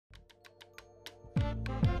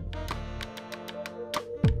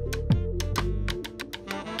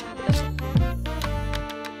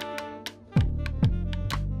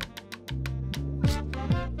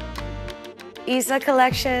Isla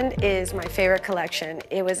collection is my favorite collection.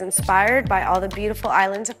 It was inspired by all the beautiful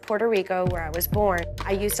islands of Puerto Rico where I was born.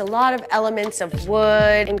 I used a lot of elements of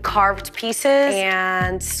wood and carved pieces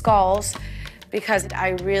and skulls because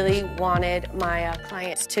I really wanted my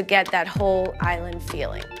clients to get that whole island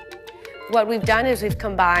feeling. What we've done is we've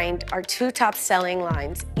combined our two top selling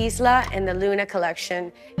lines, Isla and the Luna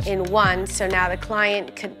collection, in one, so now the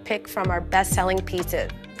client can pick from our best-selling pieces.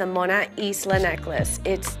 The Mona Isla necklace.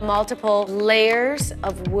 It's multiple layers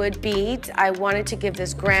of wood beads. I wanted to give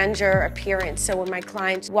this grandeur appearance, so when my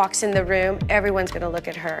client walks in the room, everyone's gonna look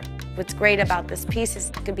at her. What's great about this piece is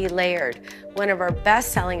it can be layered. One of our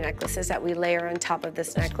best-selling necklaces that we layer on top of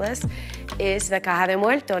this necklace is the Caja de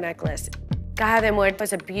Muerto necklace. Caja de Muerto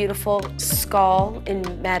is a beautiful skull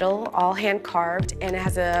in metal, all hand-carved, and it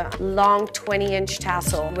has a long 20-inch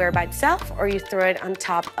tassel. Wear it by itself, or you throw it on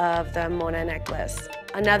top of the Mona necklace.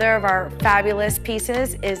 Another of our fabulous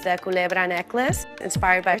pieces is the Culebra necklace,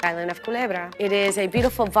 inspired by the island of Culebra. It is a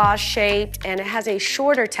beautiful vase-shaped, and it has a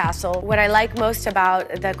shorter tassel. What I like most about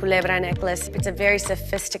the Culebra necklace, it's a very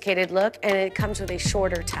sophisticated look, and it comes with a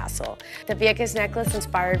shorter tassel. The Vieques necklace,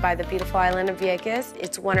 inspired by the beautiful island of Vieques,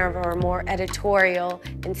 it's one of our more editorial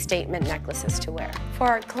and statement necklaces to wear. For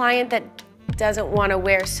our client that doesn't want to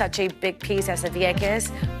wear such a big piece as the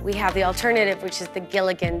Vieques, we have the alternative, which is the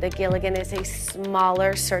Gilligan. The Gilligan is a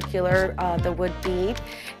smaller circular, the wood bead,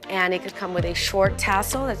 and it could come with a short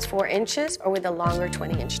tassel that's 4 inches or with a longer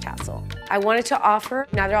 20-inch tassel. I wanted to offer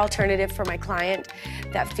another alternative for my client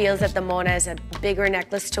that feels that the Mona is a bigger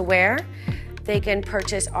necklace to wear. They can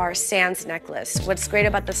purchase our Sands necklace. What's great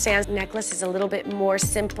about the Sands necklace is a little bit more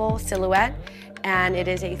simple silhouette, and it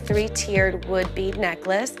is a 3-tiered wood bead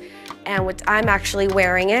necklace. And I'm actually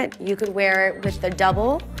wearing it. You could wear it with the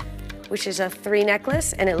double, which is a 3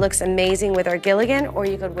 necklace, and it looks amazing with our Gilligan, or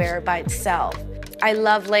you could wear it by itself. I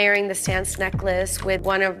love layering the Sands necklace with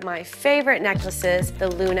one of my favorite necklaces, the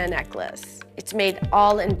Luna necklace. It's made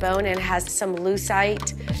all in bone and has some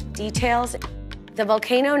lucite details. The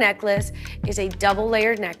Volcano necklace is a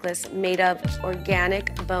double-layered necklace made of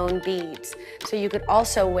organic bone beads. So you could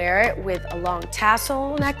also wear it with a long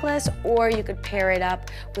tassel necklace, or you could pair it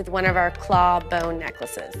up with one of our claw bone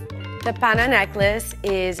necklaces. The Pana necklace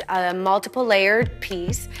is a multiple layered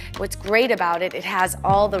piece. What's great about it, it has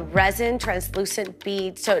all the resin translucent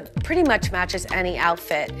beads, so it pretty much matches any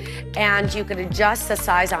outfit. And you could adjust the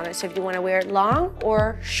size on it, so if you want to wear it long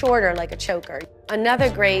or shorter like a choker. Another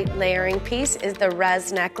great layering piece is the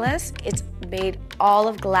Res necklace. It's made all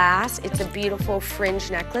of glass. It's a beautiful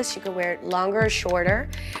fringe necklace. You can wear it longer or shorter,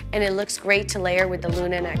 and it looks great to layer with the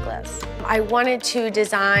Luna necklace. I wanted to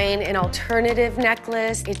design an alternative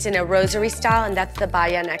necklace. It's in a rosary style, and that's the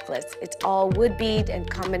Baya necklace. It's all wood bead in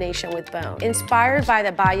combination with bone. Inspired by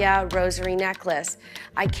the Baya rosary necklace,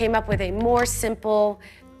 I came up with a more simple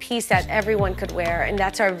piece that everyone could wear, and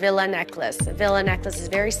that's our Villa necklace. The Villa necklace is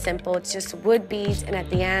very simple. It's just wood beads, and at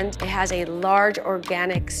the end, it has a large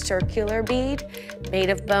organic circular bead made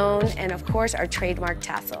of bone, and of course, our trademark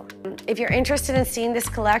tassel. If you're interested in seeing this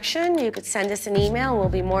collection, you could send us an email, and we'll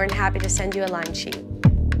be more than happy to send you a line sheet.